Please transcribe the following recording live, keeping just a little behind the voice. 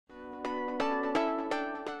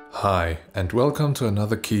Hi, and welcome to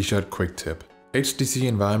another KeyShot quick tip. HDZ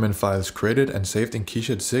environment files created and saved in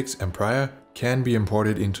KeyShot 6 and prior can be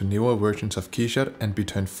imported into newer versions of KeyShot and be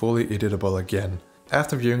turned fully editable again.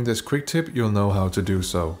 After viewing this quick tip, you'll know how to do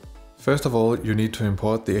so. First of all, you need to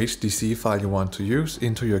import the HDZ file you want to use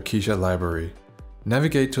into your KeyShot library.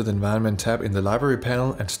 Navigate to the Environment tab in the Library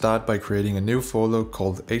panel and start by creating a new folder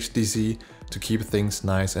called HDZ to keep things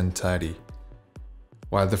nice and tidy.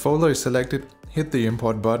 While the folder is selected, hit the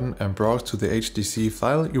Import button and browse to the HDZ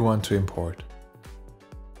file you want to import.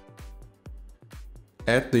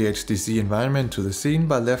 Add the HDZ environment to the scene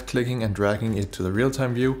by left-clicking and dragging it to the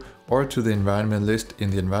real-time view or to the environment list in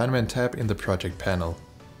the Environment tab in the Project panel.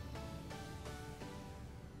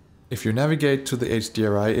 If you navigate to the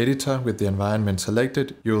HDRI Editor with the environment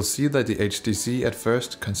selected, you will see that the HDZ at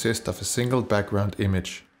first consists of a single background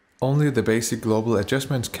image. Only the basic global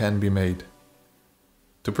adjustments can be made.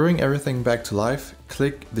 To bring everything back to life,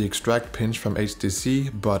 click the Extract Pins from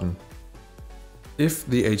HDZ button. If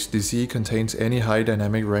the HDZ contains any high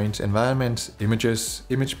dynamic range environments, images,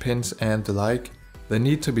 image pins and the like, they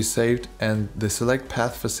need to be saved and the Select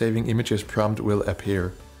Path for Saving Images prompt will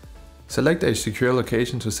appear. Select a secure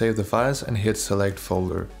location to save the files and hit Select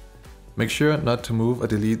Folder. Make sure not to move or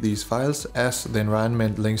delete these files as the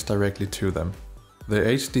environment links directly to them. The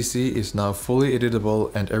HDZ is now fully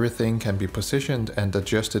editable and everything can be positioned and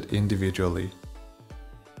adjusted individually.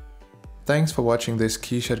 Thanks for watching this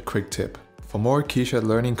KeyShot quick tip. For more KeyShot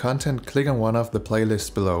learning content, click on one of the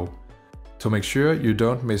playlists below. To make sure you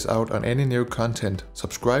don't miss out on any new content,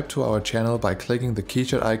 subscribe to our channel by clicking the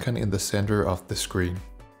KeyShot icon in the center of the screen.